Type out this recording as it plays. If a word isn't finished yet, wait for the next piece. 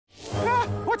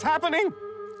What's happening?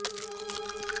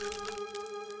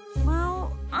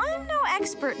 Well, I'm no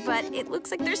expert, but it looks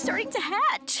like they're starting to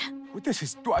hatch. This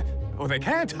is... Oh, they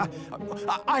can't.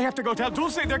 I have to go tell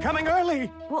Dulce they're coming early.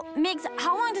 Well, Migs,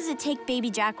 how long does it take baby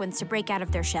jaquins to break out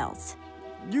of their shells?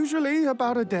 Usually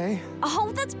about a day.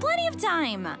 Oh, that's plenty of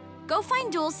time. Go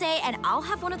find Dulce, and I'll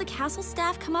have one of the castle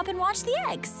staff come up and watch the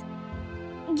eggs.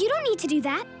 You don't need to do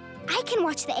that. I can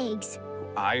watch the eggs.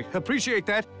 I appreciate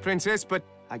that, Princess, but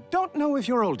I don't know if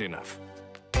you're old enough.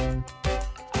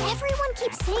 Everyone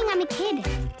keeps saying I'm a kid.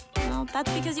 Well, that's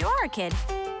because you are a kid.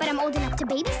 But I'm old enough to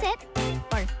babysit.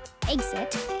 Or egg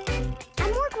sit.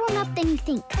 I'm more grown up than you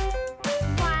think.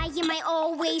 Why am I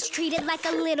always treated like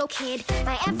a little kid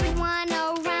by everyone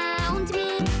around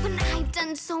me? When I've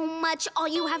done so much, all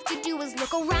you have to do is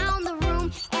look around the room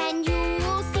and you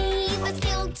will see the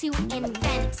skill to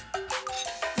invent,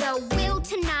 the will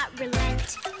to not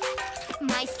relent.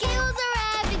 My skills are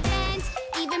evident,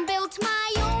 even built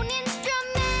my own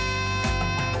instrument.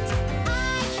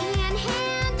 I can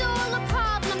handle a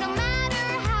problem no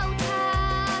matter how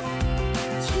tough.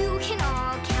 You can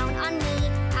all count on me,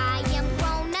 I am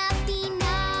grown up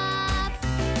enough.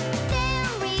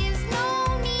 There is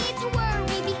no need to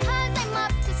worry because I'm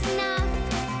up to snuff.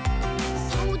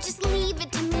 So just leave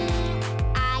it to me,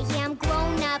 I am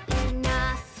grown up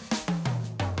enough.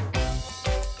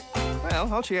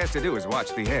 Well, all she has to do is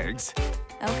watch the eggs.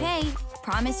 Okay.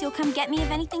 Promise you'll come get me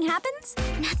if anything happens?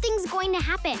 Nothing's going to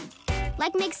happen.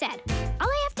 Like Mig said, all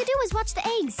I have to do is watch the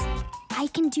eggs. I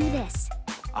can do this.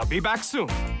 I'll be back soon.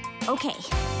 Okay.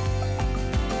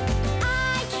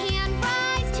 I can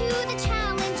rise to the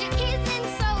challenge, it isn't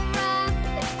so rough.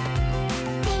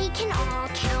 They can all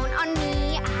count on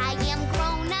me, I am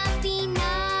grown up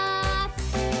enough.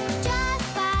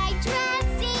 Just by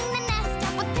dressing the nest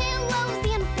up with pillows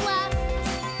and fluff,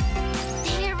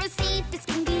 they're as safe as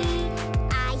can be,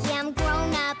 I am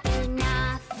grown up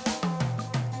enough.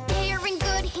 They're in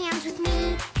good hands with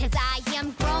me, 'cause I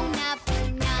am grown up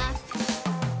enough.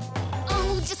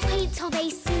 Oh, just wait till they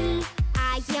see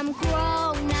I am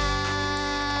grown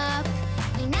up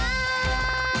enough.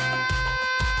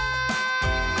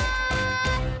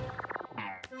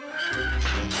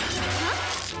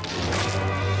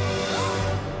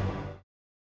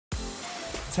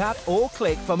 Tap or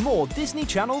click for more Disney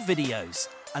Channel videos.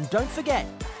 And don't forget,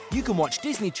 you can watch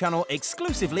Disney Channel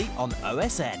exclusively on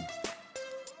OSN.